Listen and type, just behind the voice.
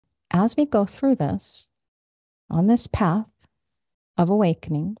as we go through this, on this path of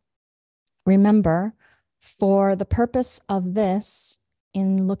awakening, remember, for the purpose of this,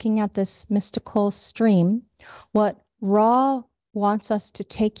 in looking at this mystical stream, what Ra wants us to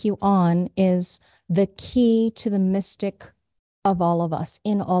take you on is the key to the mystic of all of us,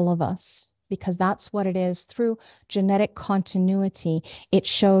 in all of us, because that's what it is. Through genetic continuity, it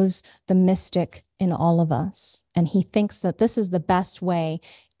shows the mystic in all of us. And he thinks that this is the best way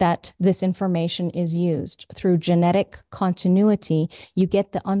that this information is used. Through genetic continuity, you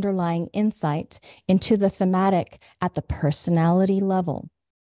get the underlying insight into the thematic at the personality level.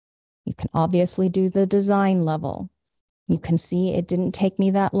 You can obviously do the design level. You can see it didn't take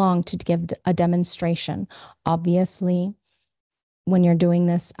me that long to give a demonstration. Obviously, when you're doing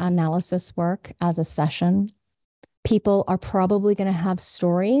this analysis work as a session, people are probably going to have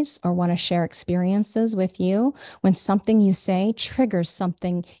stories or want to share experiences with you when something you say triggers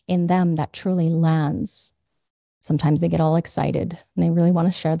something in them that truly lands. Sometimes they get all excited and they really want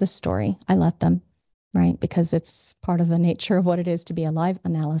to share the story. I let them, right? Because it's part of the nature of what it is to be a live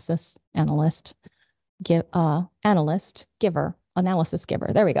analysis analyst, analyst giver, analysis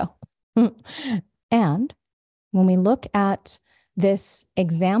giver. There we go. And when we look at this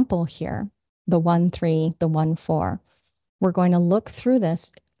example here, the 1-3, the 1-4, we're going to look through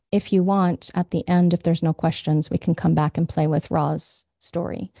this. If you want, at the end, if there's no questions, we can come back and play with Ra's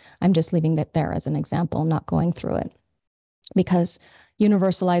story. I'm just leaving that there as an example, not going through it. Because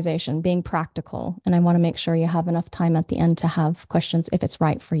universalization, being practical, and I want to make sure you have enough time at the end to have questions if it's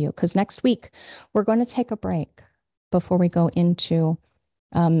right for you. Because next week, we're going to take a break before we go into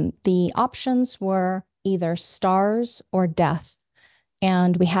the options were either stars or death.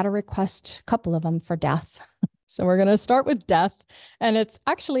 And we had a request, a couple of them, for death. So we're going to start with death. And it's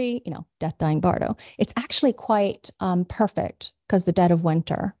actually, death, dying, bardo. It's actually quite perfect because the dead of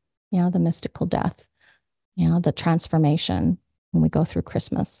winter, the mystical death, the transformation when we go through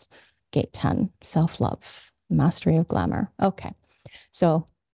Christmas, gate 10, self-love, mastery of glamour. Okay, so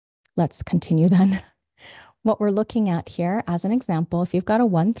let's continue then. What we're looking at here as an example, if you've got a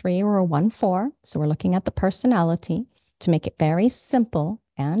 1-3 or a 1-4, so we're looking at the personality to make it very simple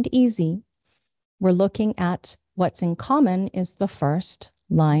and easy. We're looking at what's in common is the first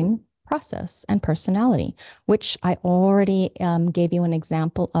line process and personality, which I already gave you an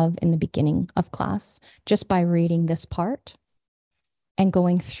example of in the beginning of class, just by reading this part and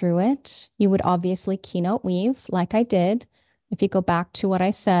going through it. You would obviously keynote weave like I did. If you go back to what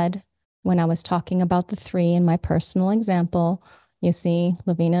I said when I was talking about the 3 in my personal example, you see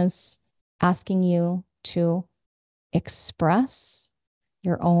LaVeena's asking you to express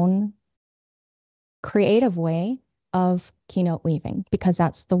your own creative way of keynote weaving, because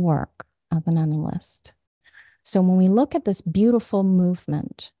that's the work of an analyst. So when we look at this beautiful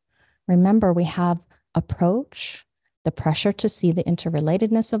movement, remember we have approach, the pressure to see the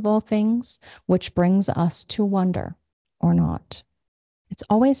interrelatedness of all things, which brings us to wonder or not. It's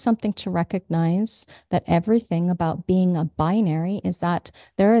always something to recognize that everything about being a binary is that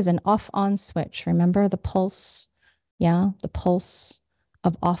there is an off-on switch. Remember the pulse? The pulse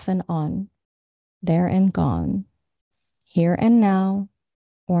of off and on, there and gone, here and now,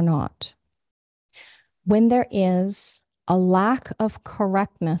 or not. When there is a lack of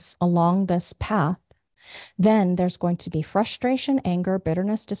correctness along this path, then there's going to be frustration, anger,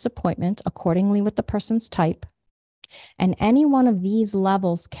 bitterness, disappointment, accordingly with the person's type. And any one of these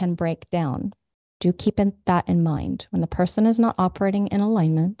levels can break down. Do keep that in mind. When the person is not operating in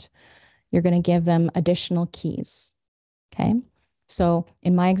alignment, you're going to give them additional keys. Okay. So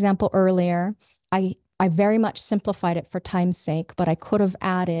in my example earlier, I very much simplified it for time's sake, but I could have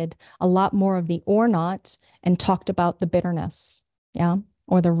added a lot more of the or not and talked about the bitterness,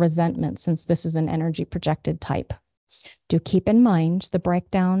 or the resentment, since this is an energy projected type. Do keep in mind the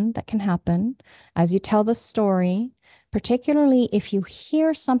breakdown that can happen as you tell the story, particularly if you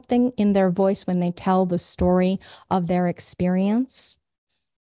hear something in their voice when they tell the story of their experience.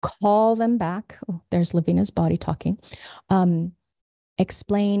 Call them back. Oh, there's LaVeena's body talking.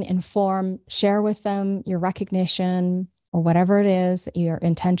 Explain, inform, share with them your recognition or whatever it is, your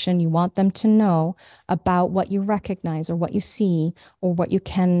intention you want them to know about what you recognize or what you see or what you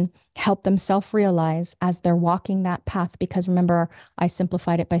can help them self-realize as they're walking that path. Because remember, I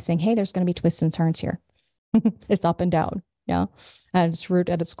simplified it by saying, hey, there's going to be twists and turns here. It's up and down. At its root,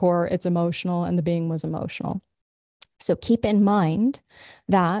 at its core, it's emotional, and the being was emotional. So keep in mind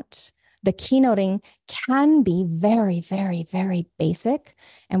that the keynoting can be very, very, very basic.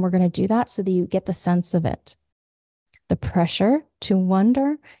 And we're going to do that so that you get the sense of it. The pressure to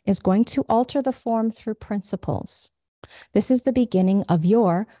wonder is going to alter the form through principles. This is the beginning of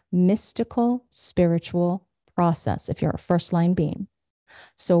your mystical spiritual process if you're a first line being.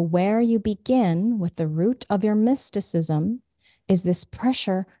 So where you begin with the root of your mysticism is this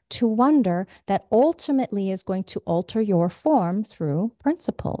pressure to wonder that ultimately is going to alter your form through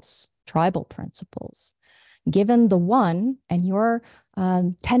principles, tribal principles. Given the one and your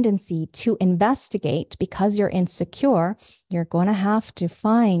tendency to investigate because you're insecure, you're going to have to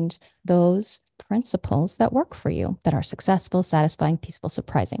find those principles that work for you, that are successful, satisfying, peaceful,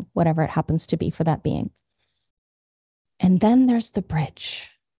 surprising, whatever it happens to be for that being. And then there's the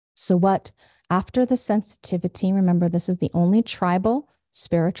bridge. So what, after the sensitivity, remember, this is the only tribal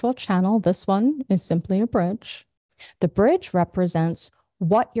spiritual channel. This one is simply a bridge. The bridge represents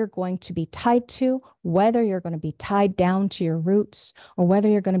what you're going to be tied to, whether you're going to be tied down to your roots or whether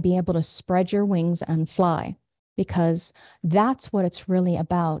you're going to be able to spread your wings and fly, because that's what it's really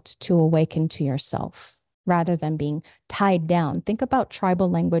about, to awaken to yourself rather than being tied down. Think about tribal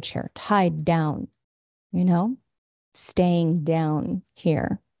language here, tied down, you know, staying down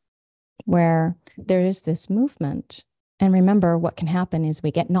here, where there is this movement. And remember, what can happen is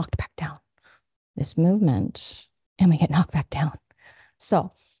we get knocked back down, this movement, and we get knocked back down.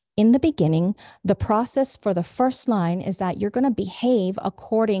 So in the beginning, the process for the first line is that you're going to behave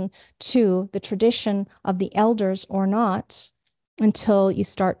according to the tradition of the elders or not, until you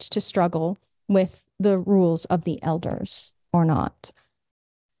start to struggle with the rules of the elders or not.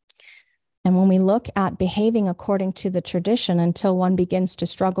 And when we look at behaving according to the tradition until one begins to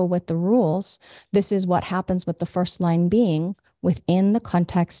struggle with the rules, this is what happens with the first line being within the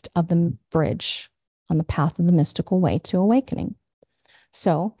context of the bridge on the path of the mystical way to awakening.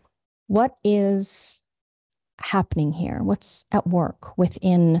 So what is happening here? What's at work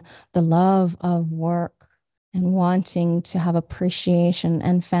within the love of work and wanting to have appreciation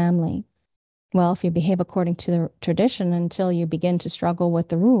and family? Well, if you behave according to the tradition until you begin to struggle with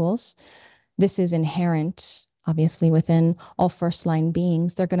the rules, this is inherent, obviously, within all first line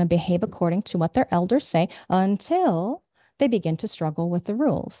beings. They're going to behave according to what their elders say until they begin to struggle with the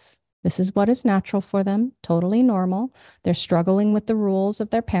rules. This is what is natural for them, totally normal. They're struggling with the rules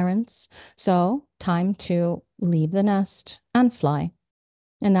of their parents. So time to leave the nest and fly.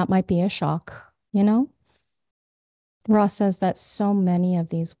 And that might be a shock, you know? Ross says that so many of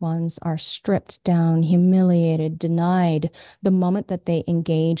these ones are stripped down, humiliated, denied the moment that they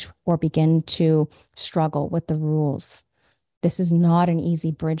engage or begin to struggle with the rules. This is not an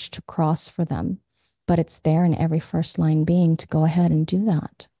easy bridge to cross for them, but it's there in every first line being to go ahead and do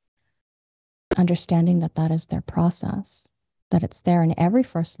that. Understanding that that is their process, that it's there in every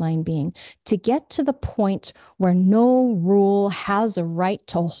first line being to get to the point where no rule has a right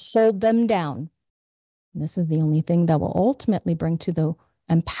to hold them down. This is the only thing that will ultimately bring to the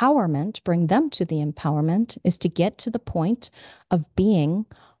empowerment, bring them to the empowerment, is to get to the point of being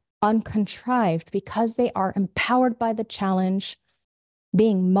uncontrived because they are empowered by the challenge,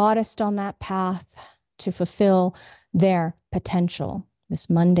 being modest on that path to fulfill their potential, this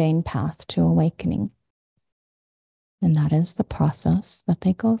mundane path to awakening. And that is the process that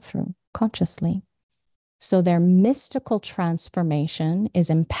they go through consciously. So their mystical transformation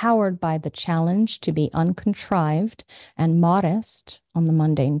is empowered by the challenge to be uncontrived and modest on the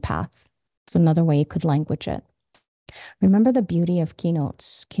mundane path. It's another way you could language it. Remember the beauty of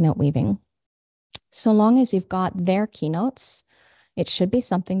keynotes, keynote weaving. So long as you've got their keynotes, it should be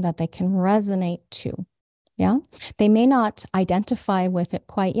something that they can resonate to. Yeah, they may not identify with it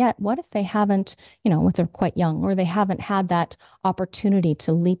quite yet. What if they haven't, if they're quite young, or they haven't had that opportunity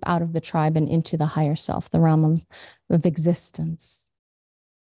to leap out of the tribe and into the higher self, the realm of existence,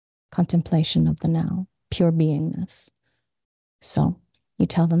 contemplation of the now, pure beingness. So you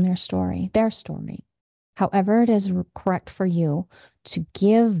tell them their story, however it is correct for you to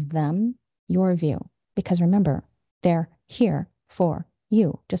give them your view. Because remember, they're here for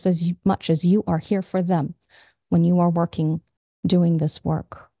you, just as much as you are here for them. When you are working, doing this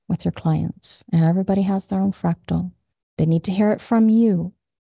work with your clients, and everybody has their own fractal, they need to hear it from you.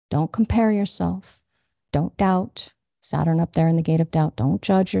 Don't compare yourself. Don't doubt. Saturn up there in the gate of doubt. Don't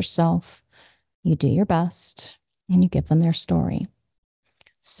judge yourself. You do your best and you give them their story.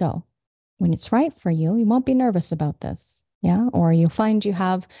 So when it's right for you, you won't be nervous about this. Yeah. Or you'll find you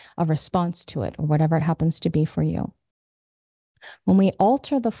have a response to it, or whatever it happens to be for you. When we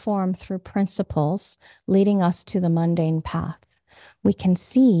alter the form through principles leading us to the mundane path, we can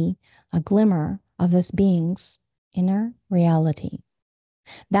see a glimmer of this being's inner reality.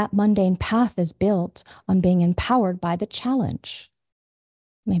 That mundane path is built on being empowered by the challenge.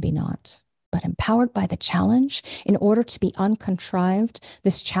 Maybe not. but empowered by the challenge in order to be uncontrived,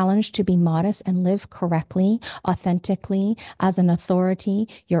 this challenge to be modest and live correctly, authentically, as an authority,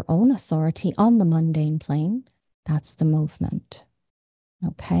 your own authority on the mundane plane. That's the movement.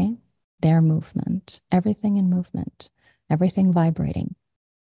 Okay? Their movement, everything in movement, everything vibrating.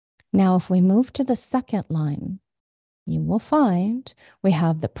 Now, if we move to the second line, you will find we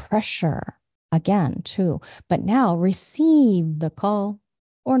have the pressure again, too, but now receive the call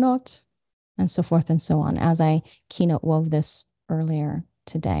or not, and so forth and so on, as I keynote wove this earlier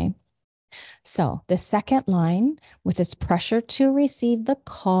today. So the second line, with its pressure to receive the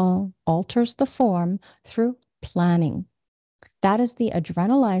call, alters the form through planning. That is the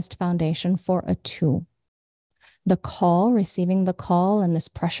adrenalized foundation for a 2. The call, receiving the call, and this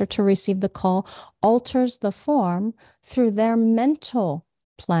pressure to receive the call alters the form through their mental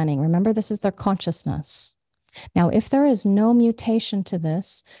planning. Remember, this is their consciousness. Now, if there is no mutation to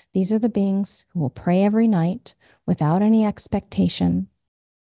this, these are the beings who will pray every night without any expectation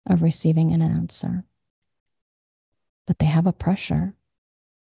of receiving an answer. But they have a pressure.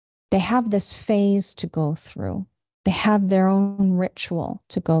 They have this phase to go through. They have their own ritual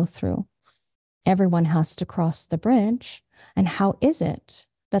to go through. Everyone has to cross the bridge. And how is it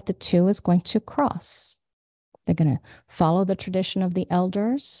that the 2 is going to cross? They're going to follow the tradition of the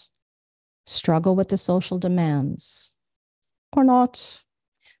elders, struggle with the social demands, or not.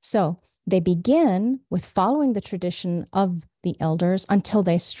 So they begin with following the tradition of the elders until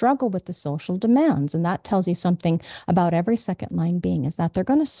they struggle with the social demands. And that tells you something about every second line being, is that they're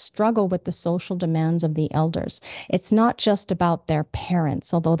going to struggle with the social demands of the elders. It's not just about their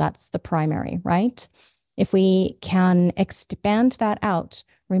parents, although that's the primary, right? If we can expand that out,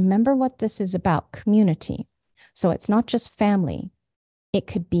 remember what this is about, community. So it's not just family. It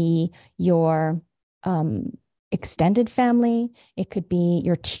could be your extended family. It could be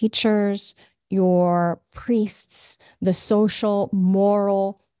your teachers, your priests, the social,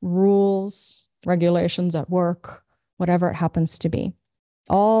 moral rules, regulations at work, whatever it happens to be.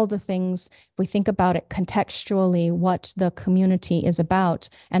 All the things, if we think about it contextually, what the community is about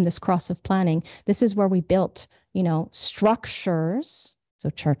and this cross of planning, this is where we built, structures, so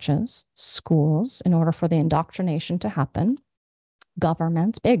churches, schools, in order for the indoctrination to happen,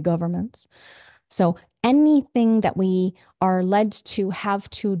 governments, big governments. So anything that we are led to have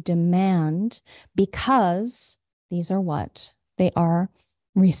to demand, because these are what they are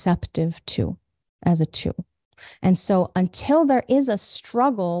receptive to as a 2. And so until there is a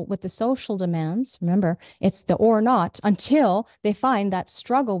struggle with the social demands, remember, it's the or not, until they find that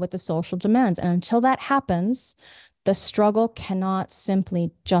struggle with the social demands. And until that happens, the struggle cannot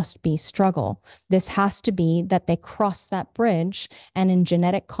simply just be struggle. This has to be that they cross that bridge, and in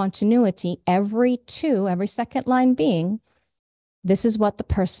genetic continuity, every second line being, this is what the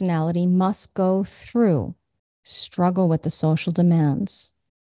personality must go through. Struggle with the social demands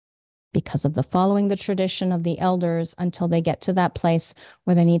because of the following the tradition of the elders until they get to that place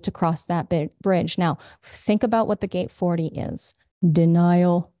where they need to cross that bridge. Now, think about what the gate 40 is.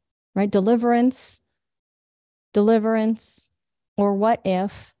 Denial, right? Deliverance. Or what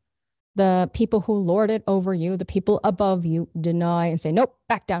if the people who lord it over you, the people above you, deny and say, nope,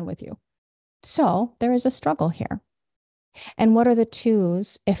 back down with you. So there is a struggle here. And what are the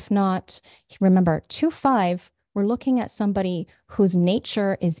 2s, if not, remember, 2-5, we're looking at somebody whose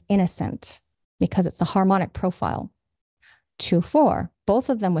nature is innocent because it's a harmonic profile. 2-4, both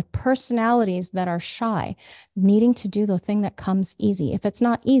of them with personalities that are shy, needing to do the thing that comes easy. If it's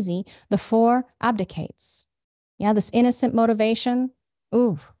not easy, the 4 abdicates. Yeah, this innocent motivation,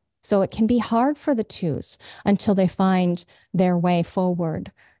 ooh. So it can be hard for the 2s until they find their way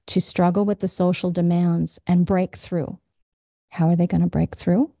forward to struggle with the social demands and break through. How are they going to break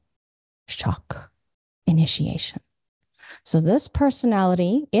through? Shock. Initiation. So this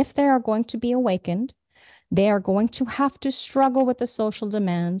personality, if they are going to be awakened, they are going to have to struggle with the social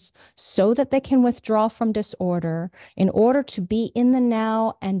demands so that they can withdraw from disorder in order to be in the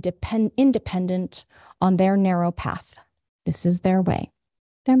now and independent on their narrow path. This is their way,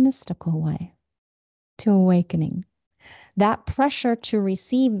 their mystical way to awakening. That pressure to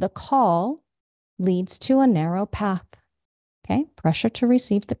receive the call leads to a narrow path. Okay, pressure to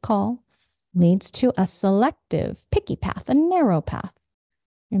receive the call leads to a selective, picky path, a narrow path.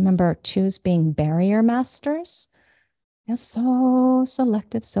 Remember 2s being barrier masters? Yeah, so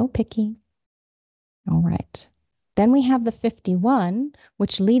selective, so picky. All right. Then we have the 51,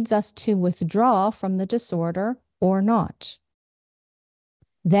 which leads us to withdraw from the disorder or not.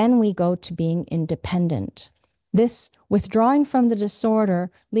 Then we go to being independent. This withdrawing from the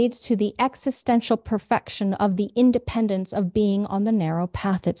disorder leads to the existential perfection of the independence of being on the narrow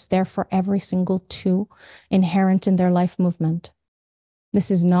path. It's there for every single two, inherent in their life movement. This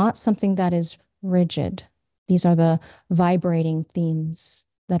is not something that is rigid. These are the vibrating themes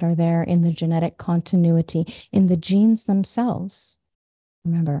that are there in the genetic continuity, in the genes themselves.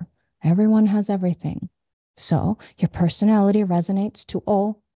 Remember, everyone has everything. So your personality resonates to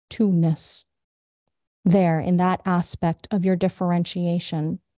all two-ness there in that aspect of your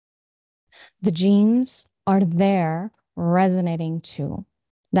differentiation. The genes are there resonating to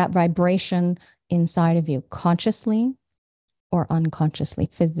that vibration inside of you, consciously or unconsciously,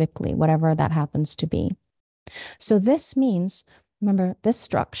 physically, whatever that happens to be. So this means, remember, this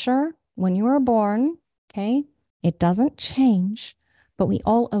structure, when you were born, okay, it doesn't change, but we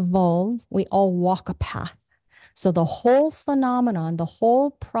all evolve, we all walk a path. So the whole phenomenon, the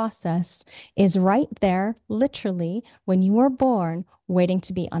whole process is right there, literally, when you were born, waiting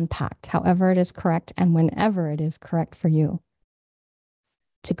to be unpacked, however it is correct and whenever it is correct for you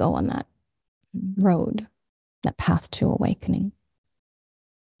to go on that road, that path to awakening.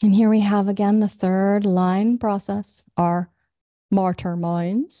 And here we have again the third line process, our martyr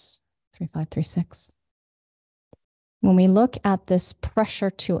minds, 3536. When we look at this pressure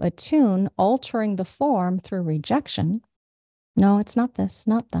to attune, altering the form through rejection, no, it's not this,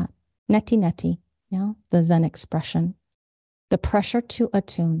 not that. Neti neti, yeah, the Zen expression. The pressure to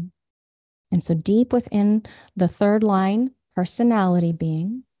attune. And so deep within the third line, personality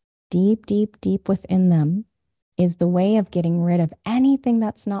being, deep, deep, deep within them, is the way of getting rid of anything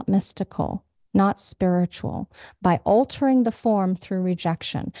that's not mystical, not spiritual, by altering the form through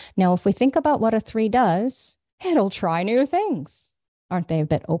rejection. Now, if we think about what a 3 does, it'll try new things. Aren't they a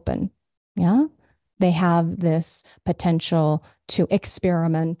bit open? Yeah. They have this potential to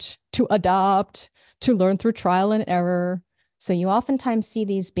experiment, to adopt, to learn through trial and error. So you oftentimes see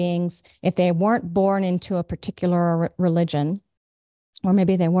these beings, if they weren't born into a particular religion, or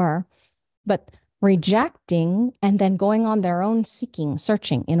maybe they were, but rejecting and then going on their own seeking,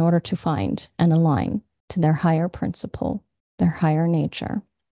 searching in order to find and align to their higher principle, their higher nature.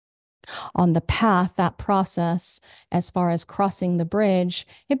 On the path, that process, as far as crossing the bridge,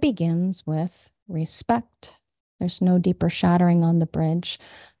 it begins with respect. There's no deeper shattering on the bridge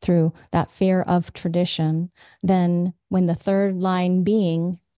through that fear of tradition than when the third line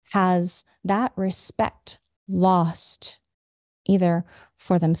being has that respect lost, either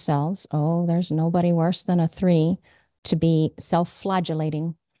for themselves, oh, there's nobody worse than a 3, to be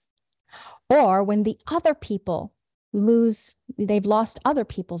self-flagellating, or when the other people they've lost other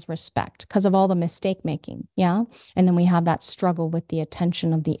people's respect because of all the mistake making, yeah? And then we have that struggle with the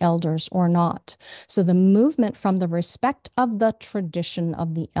attention of the elders or not. So the movement from the respect of the tradition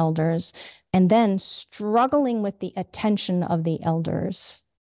of the elders and then struggling with the attention of the elders,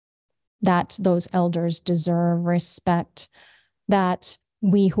 that those elders deserve respect, that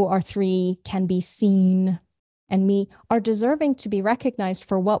we who are 3 can be seen, and we are deserving to be recognized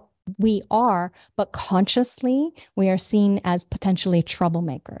for what we are, but consciously we are seen as potentially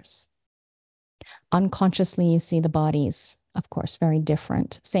troublemakers. Unconsciously, you see the bodies, of course, very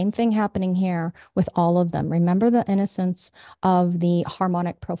different. Same thing happening here with all of them. Remember the innocence of the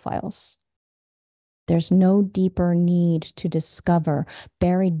harmonic profiles. There's no deeper need to discover,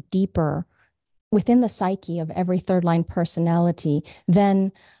 buried deeper within the psyche of every third line personality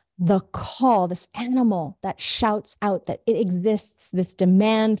than the call, this animal that shouts out that it exists, this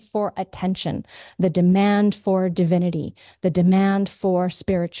demand for attention, the demand for divinity, the demand for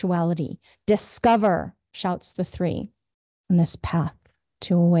spirituality. Discover, shouts the 3 on this path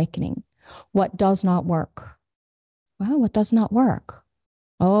to awakening. What does not work? Well, what does not work?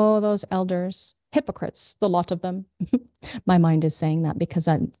 Oh, those elders, hypocrites, the lot of them. My mind is saying that because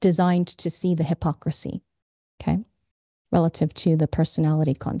I'm designed to see the hypocrisy, okay, relative to the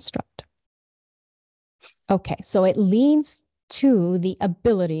personality construct. Okay, so it leads to the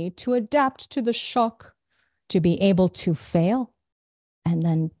ability to adapt to the shock, to be able to fail, and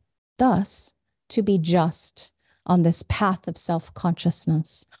then thus to be just on this path of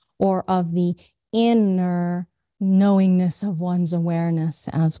self-consciousness or of the inner knowingness of one's awareness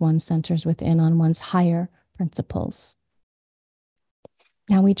as one centers within on one's higher principles.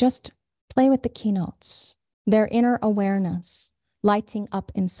 Now we just play with the keynotes, their inner awareness lighting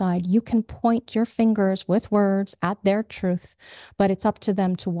up inside. You can point your fingers with words at their truth, but it's up to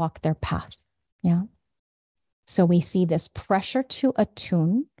them to walk their path. Yeah. So we see this pressure to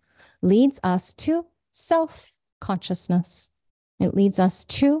attune leads us to self-consciousness. It leads us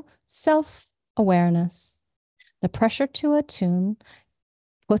to self-awareness. The pressure to attune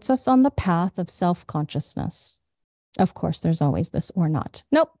puts us on the path of self-consciousness. Of course, there's always this or not.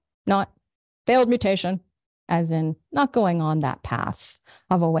 Nope, not failed mutation, as in not going on that path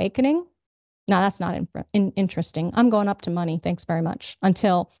of awakening. No, that's not interesting. I'm going up to money. Thanks very much.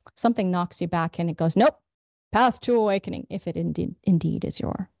 Until something knocks you back and it goes, nope, path to awakening, if it indeed is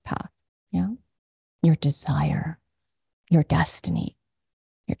your path. Yeah. Your desire, your destiny,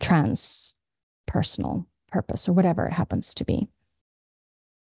 your transpersonal purpose, or whatever it happens to be.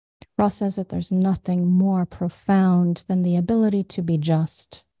 Ross says that there's nothing more profound than the ability to be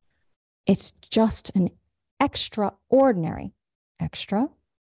just. It's just an extraordinary gift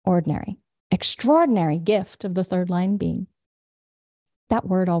of the third line being. That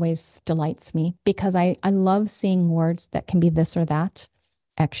word always delights me because I love seeing words that can be this or that.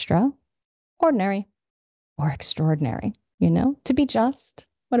 Extraordinary or extraordinary, to be just.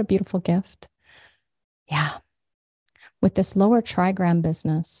 What a beautiful gift. Yeah. With this lower trigram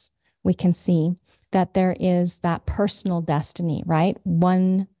business, we can see that there is that personal destiny, right?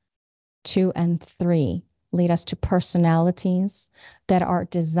 1, 2, and 3 lead us to personalities that are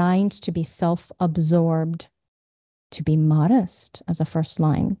designed to be self-absorbed. To be modest as a first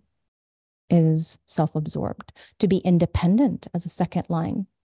line is self-absorbed. To be independent as a second line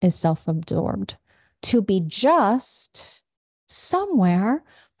is self-absorbed. To be just somewhere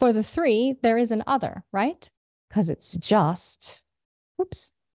for the 3, there is an other, right? Because it's just,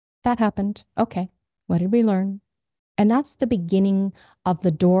 oops, that happened. Okay, what did we learn? And that's the beginning of the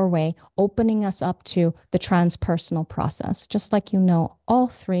doorway, opening us up to the transpersonal process. Just like all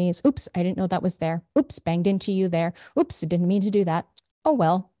 3s, oops, I didn't know that was there. Oops, banged into you there. Oops, I didn't mean to do that. Oh,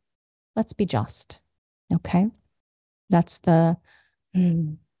 well, let's be just. Okay? That's the,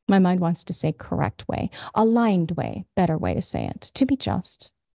 my mind wants to say correct way, aligned way, better way to say it, to be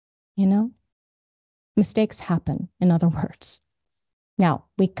just, Mistakes happen, in other words. Now,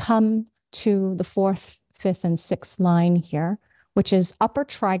 we come to the 4th, 5th, and 6th line here, which is upper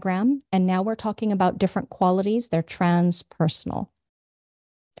trigram. And now we're talking about different qualities. They're transpersonal.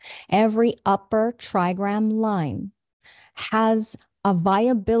 Every upper trigram line has a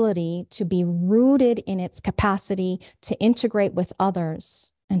viability to be rooted in its capacity to integrate with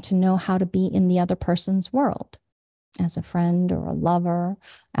others and to know how to be in the other person's world as a friend or a lover,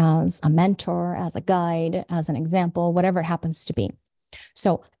 as a mentor, as a guide, as an example, whatever it happens to be.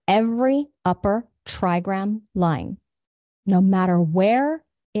 So every upper trigram line, no matter where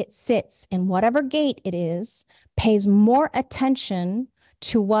it sits in whatever gate it is, pays more attention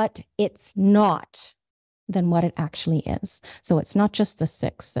to what it's not than what it actually is. So it's not just the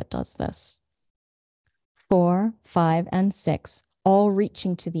 6 that does this. 4, 5, and 6, all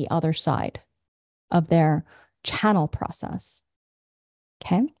reaching to the other side of their channel process.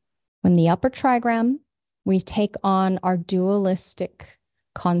 Okay. When the upper trigram, we take on our dualistic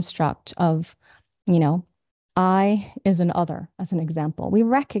construct of, I is an other, as an example. We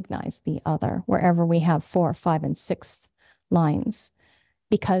recognize the other wherever we have 4, 5, and 6 lines,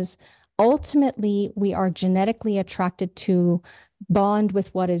 because ultimately we are genetically attracted to bond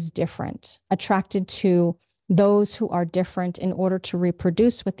with what is different, attracted to those who are different in order to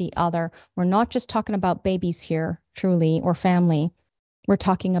reproduce with the other. We're not just talking about babies here, truly, or family. We're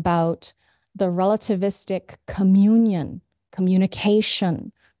talking about the relativistic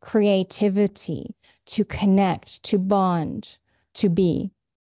communication, creativity, to connect, to bond, to be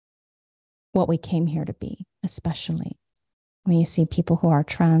what we came here to be, especially when you see people who are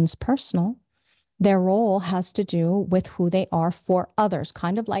transpersonal. Their role has to do with who they are for others,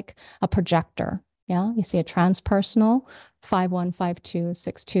 kind of like a projector. Yeah, you see a transpersonal, 5-1, 5-2,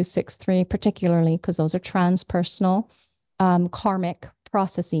 6-2, 6-3, particularly because those are transpersonal karmic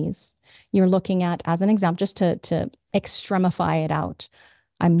processes. You're looking at, as an example, just to extremify it out,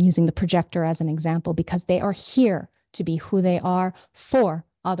 I'm using the projector as an example because they are here to be who they are for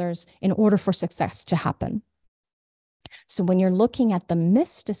others in order for success to happen. So when you're looking at the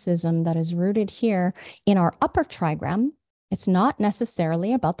mysticism that is rooted here in our upper trigram, it's not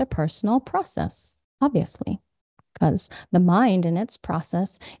necessarily about the personal process, obviously, because the mind in its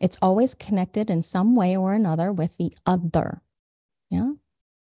process, it's always connected in some way or another with the other, yeah,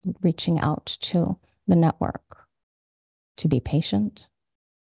 reaching out to the network, to be patient,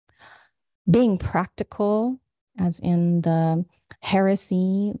 being practical, as in the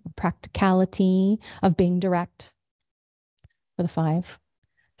heresy, practicality of being direct for the 5.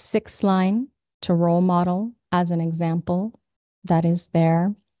 6 line, to role model as an example, that is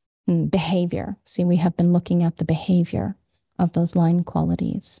their behavior. See, we have been looking at the behavior of those line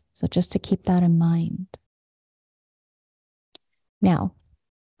qualities. So just to keep that in mind. Now,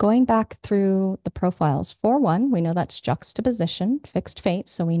 going back through the profiles, 4-1, we know that's juxtaposition, fixed fate.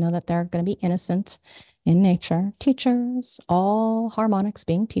 So we know that they're going to be innocent in nature, teachers, all harmonics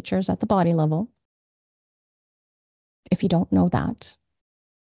being teachers at the body level. If you don't know that,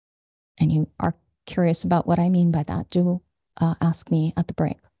 and you are curious about what I mean by that, do ask me at the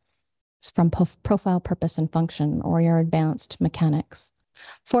break. It's from Profile, Purpose, and Function, or your Advanced Mechanics.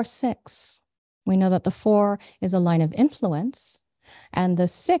 4-6, we know that the 4 is a line of influence, and the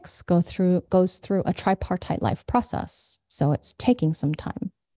 6 goes through a tripartite life process. So it's taking some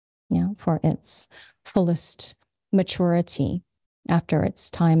time, for its fullest maturity after its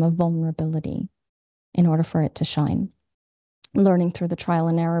time of vulnerability in order for it to shine. Learning through the trial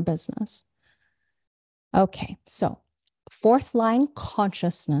and error business. Okay, so 4th line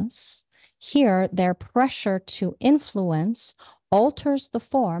consciousness. Here, their pressure to influence alters the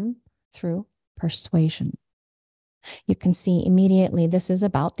form through persuasion. You can see immediately this is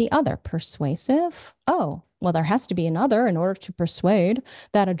about the other, persuasive. Oh, well, there has to be another in order to persuade.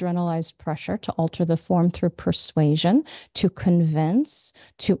 That adrenalized pressure to alter the form through persuasion, to convince,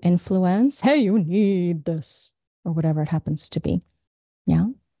 to influence. Hey, you need this, or whatever it happens to be. Yeah,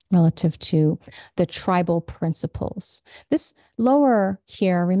 relative to the tribal principles. This lower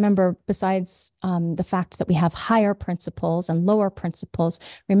here, remember, besides the fact that we have higher principles and lower principles,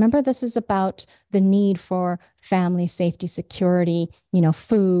 remember this is about the need for family, safety, security,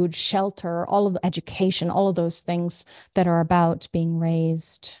 food, shelter, all of the education, all of those things that are about being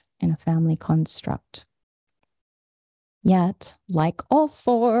raised in a family construct. Yet, like all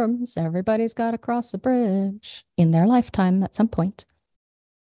forms, everybody's got to cross the bridge in their lifetime at some point.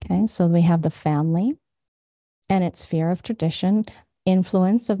 Okay, so we have the family and its fear of tradition,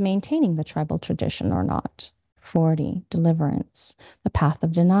 influence of maintaining the tribal tradition or not. 40, deliverance, the path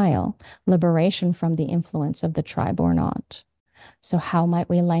of denial, liberation from the influence of the tribe or not. So how might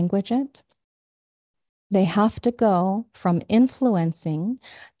we language it? They have to go from influencing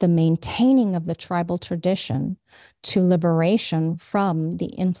the maintaining of the tribal tradition to liberation from the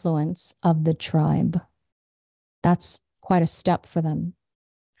influence of the tribe. That's quite a step for them.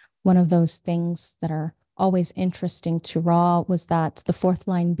 One of those things that are always interesting to Ra was that the 4th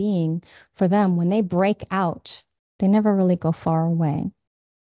line being, for them, when they break out, they never really go far away.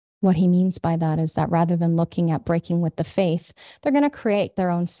 What he means by that is that rather than looking at breaking with the faith, they're going to create their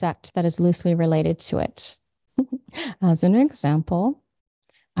own sect that is loosely related to it. As an example,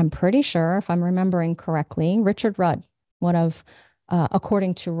 I'm pretty sure, if I'm remembering correctly, Richard Rudd, one of,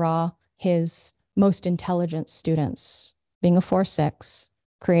 according to Ra, his most intelligent students, being a 4-6,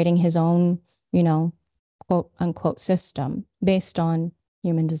 creating his own, quote unquote system based on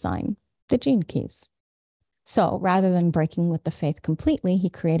human design, the gene keys. So rather than breaking with the faith completely, he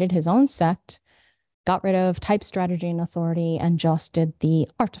created his own sect, got rid of type, strategy, and authority, and just did the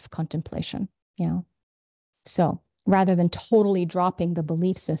art of contemplation. So rather than totally dropping the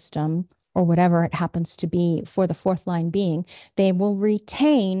belief system or whatever it happens to be for the 4th line being, they will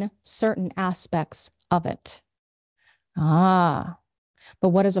retain certain aspects of it. But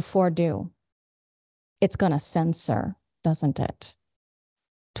what does a 4 do? It's going to censor, doesn't it?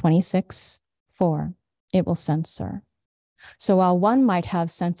 26-4, it will censor. So while one might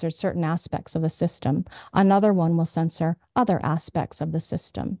have censored certain aspects of the system, another one will censor other aspects of the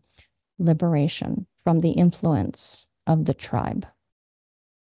system. Liberation from the influence of the tribe.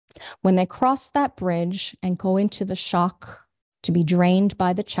 When they cross that bridge and go into the shock to be drained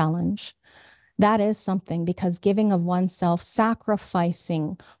by the challenge, that is something, because giving of oneself,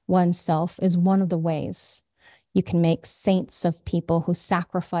 sacrificing oneself is one of the ways you can make saints of people who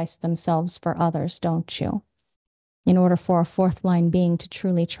sacrifice themselves for others, don't you? In order for a 4th line being to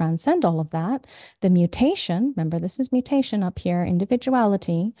truly transcend all of that, the mutation, remember this is mutation up here,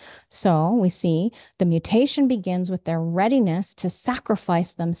 individuality. So we see the mutation begins with their readiness to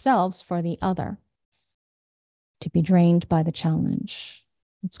sacrifice themselves for the other, to be drained by the challenge.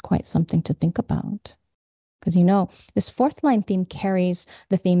 It's quite something to think about. Because this 4th line theme carries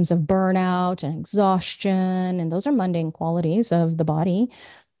the themes of burnout and exhaustion, and those are mundane qualities of the body,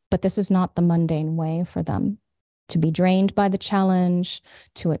 but this is not the mundane way for them. To be drained by the challenge,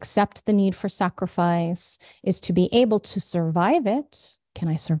 to accept the need for sacrifice, is to be able to survive it. Can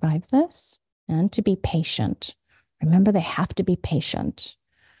I survive this? And to be patient. Remember, they have to be patient,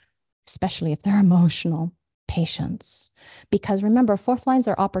 especially if they're emotional. Patience. Because remember, 4th lines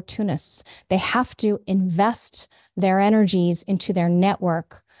are opportunists. They have to invest their energies into their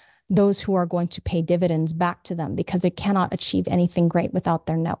network, those who are going to pay dividends back to them, because they cannot achieve anything great without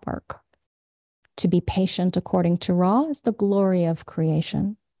their network. To be patient, according to Ra, is the glory of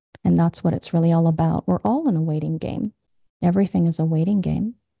creation. And that's what it's really all about. We're all in a waiting game. Everything is a waiting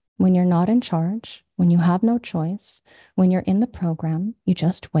game. When you're not in charge, when you have no choice, when you're in the program, you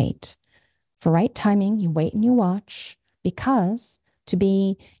just wait For right timing, you wait and you watch, because to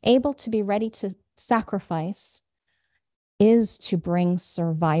be able to be ready to sacrifice is to bring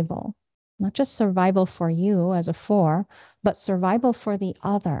survival, not just survival for you as a 4, but survival for the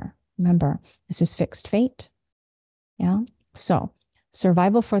other. Remember, this is fixed fate. Yeah. So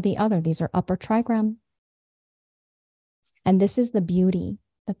survival for the other, these are upper trigram. And this is the beauty,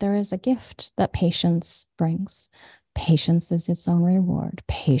 that there is a gift that patience brings. Patience is its own reward.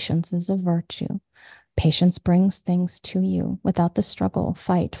 Patience is a virtue. Patience brings things to you without the struggle,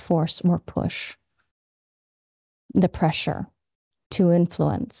 fight, force, or push. The pressure to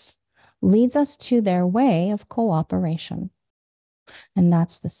influence leads us to their way of cooperation. And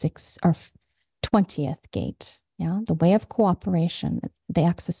that's the 20th gate. Yeah, the way of cooperation, the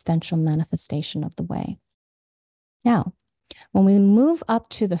existential manifestation of the way. Now, when we move up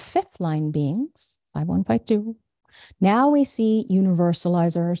to the 5th line beings, 5, 1, 5, 2, now we see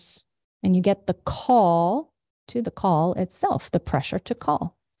universalizers, and you get the call to the call itself, the pressure to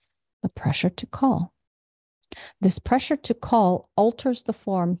call, the pressure to call. This pressure to call alters the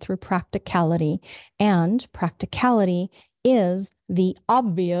form through practicality, and practicality is the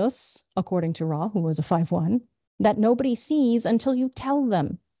obvious, according to Ra, who was a 5-1, that nobody sees until you tell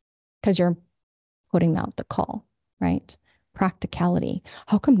them, because you're putting out the call, right? Practicality.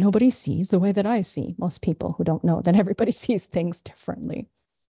 How come nobody sees the way that I see? Most people who don't know that everybody sees things differently,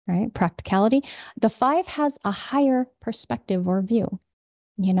 right? Practicality. The 5 has a higher perspective or view,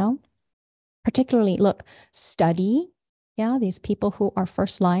 you know? Particularly, look, study. Yeah, these people who are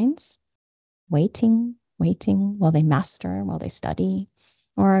first lines, waiting while they master, while they study.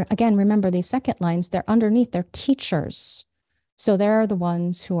 Or again, remember these second lines, they're underneath, they're teachers. So they're the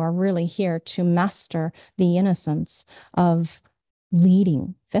ones who are really here to master the innocence of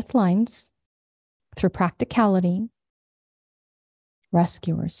leading. 5th lines through practicality,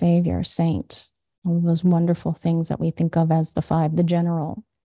 rescuer, savior, saint, all of those wonderful things that we think of as the 5, the general.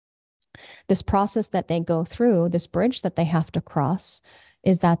 This process that they go through, this bridge that they have to cross,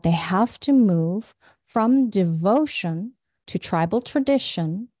 is that they have to move from devotion to tribal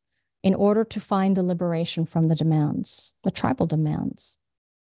tradition in order to find the liberation from the demands, the tribal demands.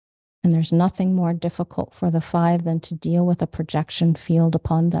 And there's nothing more difficult for the 5 than to deal with a projection field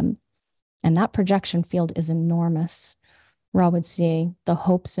upon them. And that projection field is enormous. Ra would say the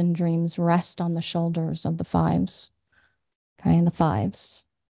hopes and dreams rest on the shoulders of the 5s, okay, and the 5s,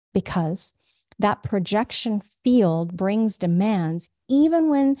 because that projection field brings demands even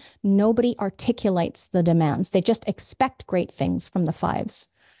when nobody articulates the demands. They just expect great things from the 5s.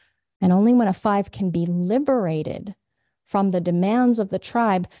 And only when a 5 can be liberated from the demands of the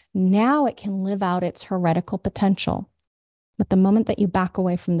tribe, now it can live out its heretical potential. But the moment that you back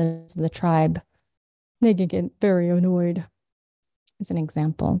away from the tribe, they can get very annoyed. As an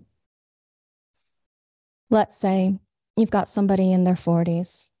example, let's say you've got somebody in their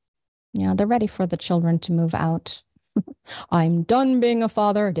 40s. Yeah, they're ready for the children to move out. I'm done being a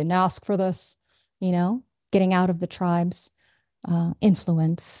father, didn't ask for this, you know, getting out of the tribe's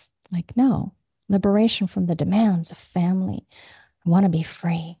influence. Like, no, liberation from the demands of family. I want to be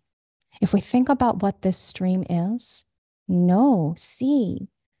free. If we think about what this stream is, see,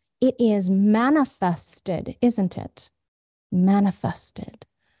 it is manifested, isn't it? Manifested.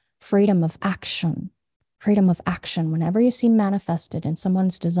 Freedom of action. Freedom of action, whenever you see manifested in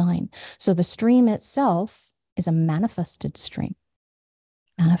someone's design. So the stream itself is a manifested stream.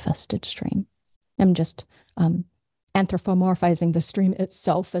 Manifested stream. I'm just anthropomorphizing the stream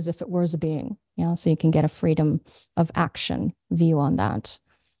itself as if it was a being, you know, so you can get a freedom of action view on that.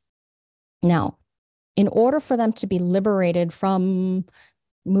 Now, in order for them to be liberated from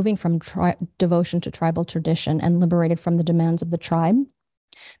moving from devotion to tribal tradition and liberated from the demands of the tribe,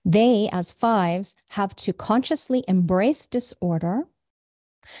 they, as 5s, have to consciously embrace disorder,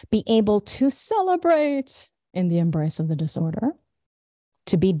 be able to celebrate in the embrace of the disorder,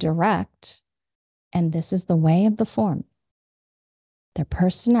 to be direct, and this is the way of the form. Their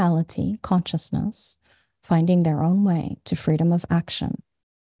personality, consciousness, finding their own way to freedom of action.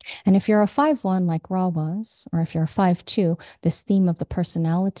 And if you're a 5-1 like Ra was, or if you're a 5-2, this theme of the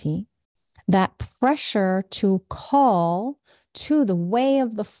personality, that pressure to call to the way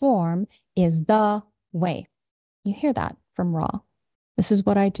of the form is the way. You hear that from Ra. This is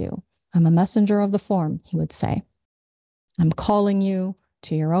what I do. I'm a messenger of the form, he would say. I'm calling you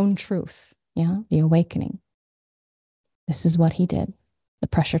to your own truth, yeah, the awakening. This is what he did. The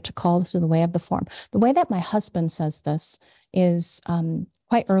pressure to call to the way of the form. The way that my husband says this is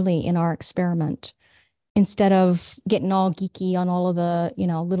quite early in our experiment. Instead of getting all geeky on all of the,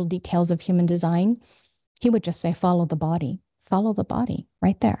 little details of human design, he would just say, follow the body, Follow the body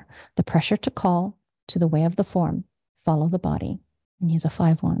right there. The pressure to call to the way of the form. Follow the body. And he's a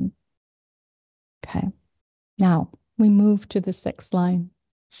 5-1. Okay. Now we move to the 6th line.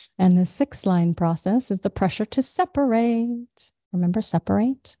 And the 6th line process is the pressure to separate. Remember,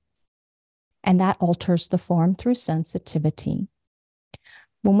 separate? And that alters the form through sensitivity.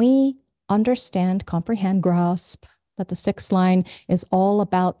 When we understand, comprehend, grasp that the 6th line is all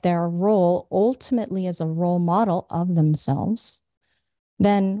about their role ultimately as a role model of themselves,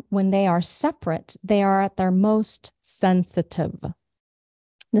 then when they are separate, they are at their most sensitive.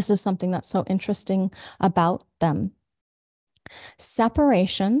 This is something that's so interesting about them.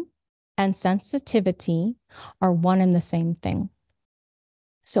 Separation and sensitivity are one and the same thing.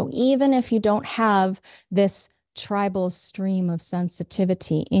 So even if you don't have this tribal stream of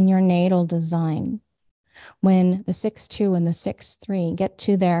sensitivity in your natal design, when the 6-2 and the 6-3 get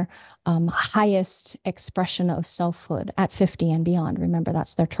to their highest expression of selfhood at 50 and beyond, remember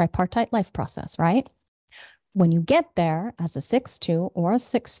that's their tripartite life process, right? When you get there as a 6-2 or a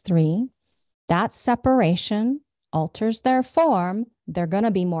 6-3, that separation alters their form. They're going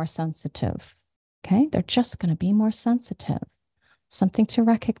to be more sensitive. Okay, they're just going to be more sensitive. Something to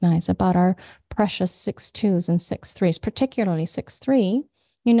recognize about our precious 6-2s and 6-3s, particularly 6-3.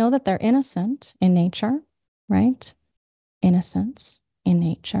 You know that they're innocent in nature, right? Innocence in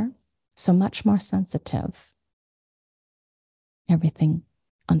nature. So much more sensitive. Everything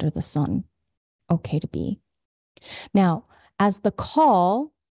under the sun, okay to be. Now, as the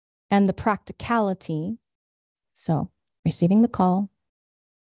call and the practicality, so receiving the call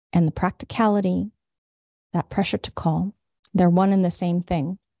and the practicality, that pressure to call, they're one and the same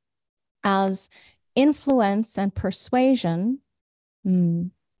thing. As influence and persuasion,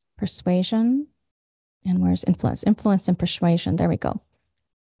 persuasion, and where's influence? Influence and persuasion, there we go.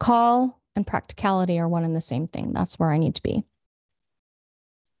 Call and practicality are one and the same thing. That's where I need to be.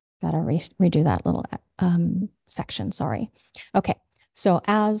 Gotta redo that little section, sorry. Okay, so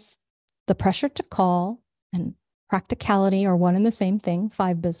as the pressure to call and practicality are one and the same thing,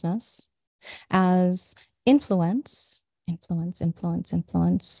 5 business, as influence,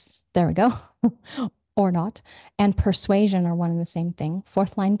 there we go, or not, and persuasion are one and the same thing,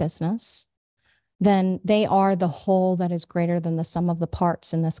 4th line business, then they are the whole that is greater than the sum of the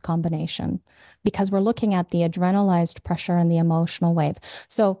parts in this combination, because we're looking at the adrenalized pressure and the emotional wave.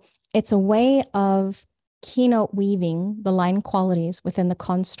 So it's a way of keynote weaving the line qualities within the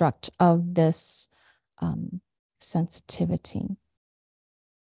construct of this sensitivity.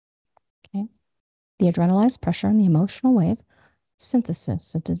 Okay, the adrenalized pressure and the emotional wave,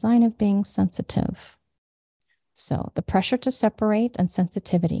 synthesis, a design of being sensitive. So the pressure to separate and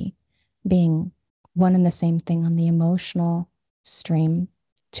sensitivity being one and the same thing on the emotional stream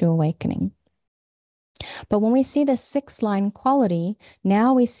to awakening. But when we see the 6th line quality,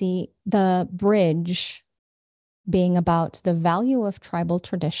 now we see the bridge being about the value of tribal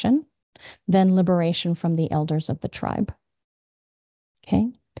tradition, then liberation from the elders of the tribe.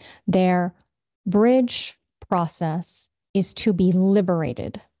 Okay, their bridge process is to be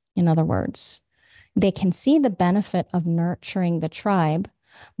liberated. In other words, they can see the benefit of nurturing the tribe,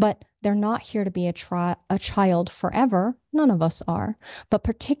 but they're not here to be a child forever. None of us are. But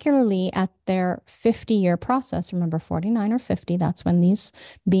particularly at their 50-year process, remember 49 or 50, that's when these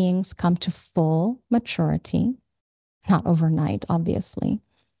beings come to full maturity. Not overnight, obviously,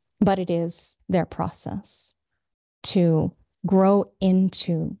 but it is their process to grow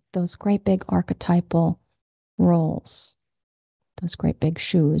into those great big archetypal roles, those great big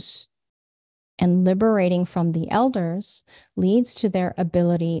shoes. And liberating from the elders leads to their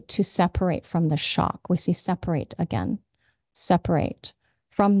ability to separate from the shock. We see separate again, separate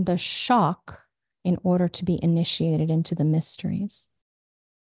from the shock in order to be initiated into the mysteries.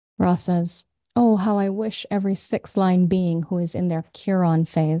 Ra says, oh, how I wish every 6th line being who is in their Chiron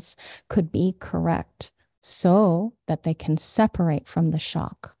phase could be correct so that they can separate from the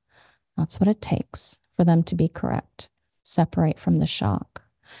shock. That's what it takes for them to be correct. Separate from the shock.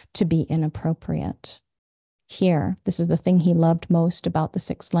 To be inappropriate. Here, this is the thing he loved most about the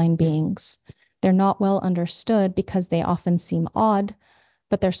 6th line beings. They're not well understood because they often seem odd,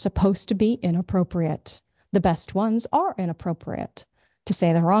 but they're supposed to be inappropriate. The best ones are inappropriate. To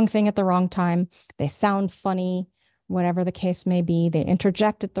say the wrong thing at the wrong time, they sound funny, whatever the case may be, they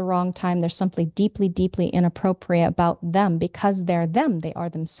interject at the wrong time, they're simply deeply, deeply inappropriate about them because they're them, they are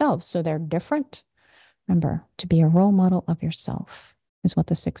themselves, so they're different. Remember, to be a role model of yourself is what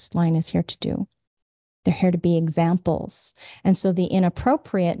the 6th line is here to do. They're here to be examples. And so the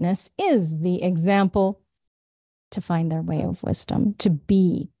inappropriateness is the example to find their way of wisdom, to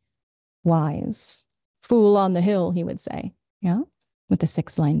be wise. Fool on the hill, he would say. yeah, with the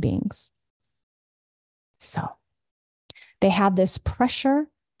 6-line beings. So they have this pressure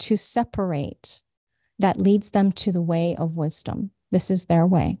to separate that leads them to the way of wisdom. This is their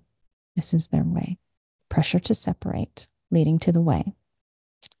way. This is their way. Pressure to separate, leading to the way.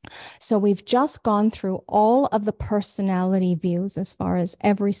 So we've just gone through all of the personality views as far as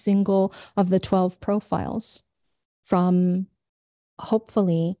every single of the 12 profiles from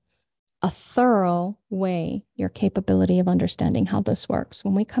hopefully a thorough way, your capability of understanding how this works.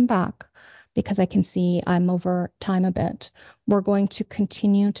 When we come back, because I can see I'm over time a bit, we're going to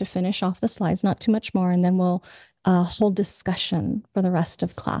continue to finish off the slides, not too much more, and then we'll hold discussion for the rest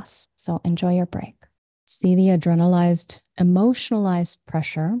of class. So enjoy your break. See the adrenalized, emotionalized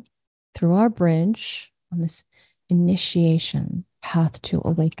pressure through our bridge on this initiation path to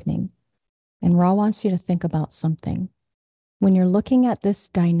awakening. And Ra wants you to think about something. When you're looking at this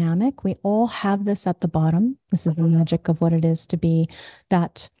dynamic, we all have this at the bottom. This is the magic of what it is to be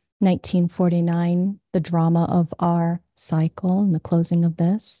that 1949, the drama of our cycle and the closing of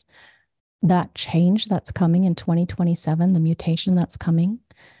this, that change that's coming in 2027, the mutation that's coming,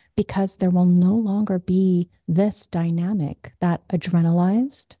 because there will no longer be this dynamic, that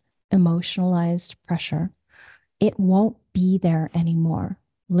adrenalized, emotionalized pressure. It won't be there anymore,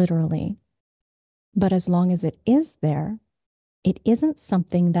 literally. But as long as it is there, it isn't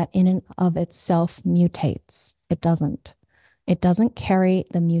something that in and of itself mutates. It doesn't. It doesn't carry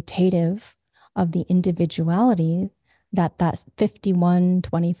the mutative of the individuality that 51,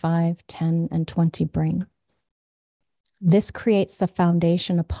 25, 10, and 20 bring. This creates the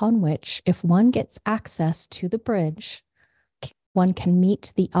foundation upon which, if one gets access to the bridge, one can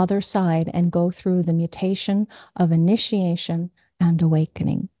meet the other side and go through the mutation of initiation and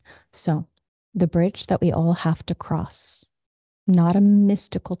awakening. So the bridge that we all have to cross. Not a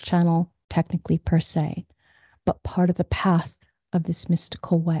mystical channel, technically per se, but part of the path of this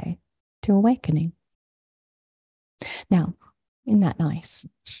mystical way to awakening. Now, isn't that nice?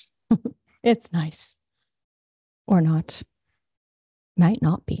 It's nice. Or not. Might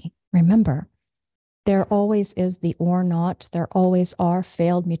not be. Remember, there always is the or not. There always are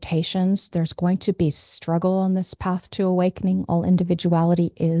failed mutations. There's going to be struggle on this path to awakening. All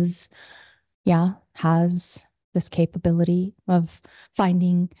individuality has this capability of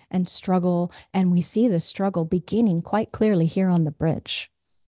finding and struggle. And we see this struggle beginning quite clearly here on the bridge.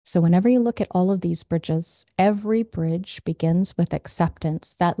 So whenever you look at all of these bridges, every bridge begins with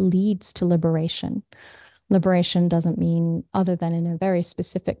acceptance that leads to liberation. Liberation doesn't mean, other than in a very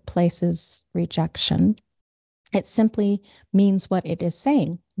specific places, rejection. It simply means what it is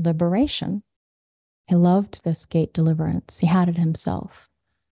saying, liberation. He loved this gate deliverance. He had it himself.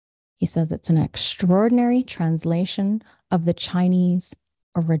 He says it's an extraordinary translation of the Chinese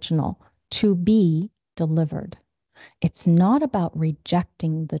original, to be delivered. It's not about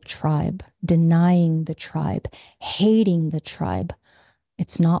rejecting the tribe, denying the tribe, hating the tribe.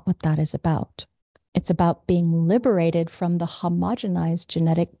 It's not what that is about. It's about being liberated from the homogenized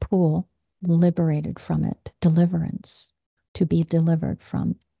genetic pool, liberated from it, deliverance, to be delivered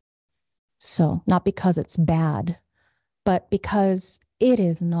from. So not because it's bad, but because it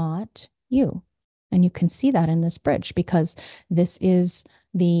is not you. And you can see that in this bridge, because this is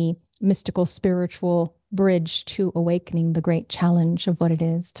the mystical, spiritual bridge to awakening, the great challenge of what it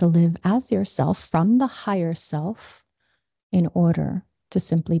is to live as yourself from the higher self in order to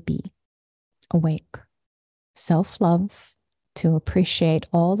simply be awake. Self-love, to appreciate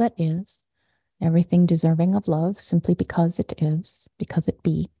all that is, everything deserving of love simply because it is, because it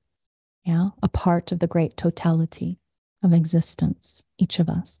be, a part of the great totality of existence, each of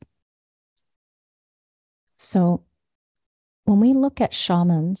us. So when we look at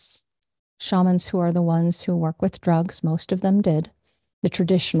shamans who are the ones who work with drugs, most of them did, the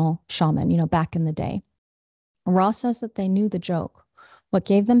traditional shaman, back in the day. Ra says that they knew the joke. What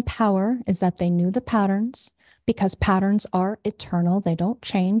gave them power is that they knew the patterns, because patterns are eternal. They don't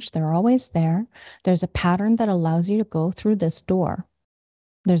change. They're always there. There's a pattern that allows you to go through this door.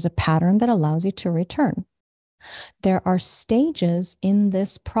 There's a pattern that allows you to return. There are stages in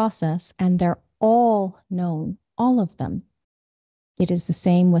this process, and they're all known, all of them. It is the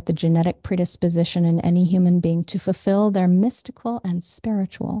same with the genetic predisposition in any human being to fulfill their mystical and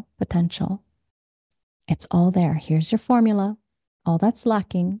spiritual potential. It's all there. Here's your formula. All that's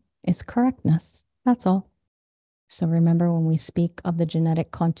lacking is correctness. That's all. So remember, when we speak of the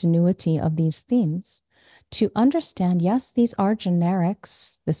genetic continuity of these themes, to understand, yes, these are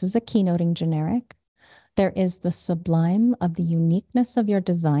generics. This is a keynoting generic. There is the sublime of the uniqueness of your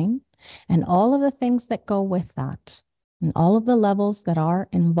design and all of the things that go with that and all of the levels that are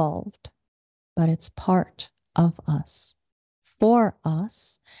involved. But it's part of us. for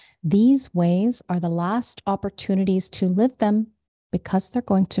us, these ways are the last opportunities to live them because they're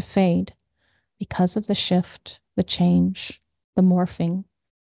going to fade because of the shift, the change, the morphing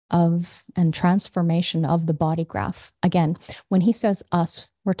of and transformation of the body graph. Again, when he says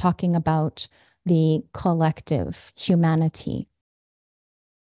us, we're talking about the collective humanity.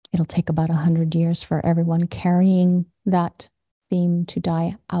 It'll take about 100 years for everyone carrying that theme to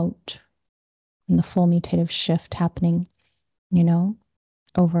die out and the full mutative shift happening, you know,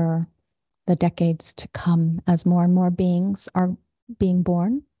 over the decades to come as more and more beings are being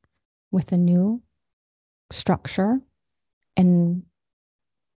born with a new structure and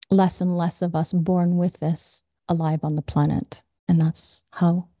less of us born with this alive on the planet. And that's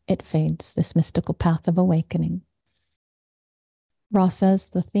how it fades, this mystical path of awakening. Ra says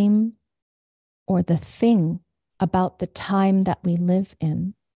the theme or the thing about the time that we live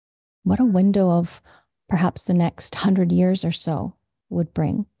in, what a window of perhaps the next 100 years or so would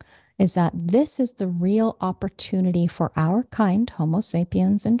bring, is that this is the real opportunity for our kind, Homo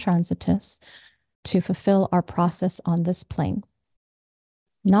sapiens and transitus, to fulfill our process on this plane.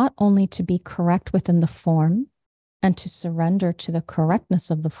 Not only to be correct within the form and to surrender to the correctness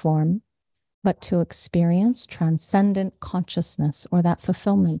of the form, but to experience transcendent consciousness or that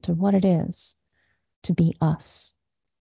fulfillment of what it is to be us.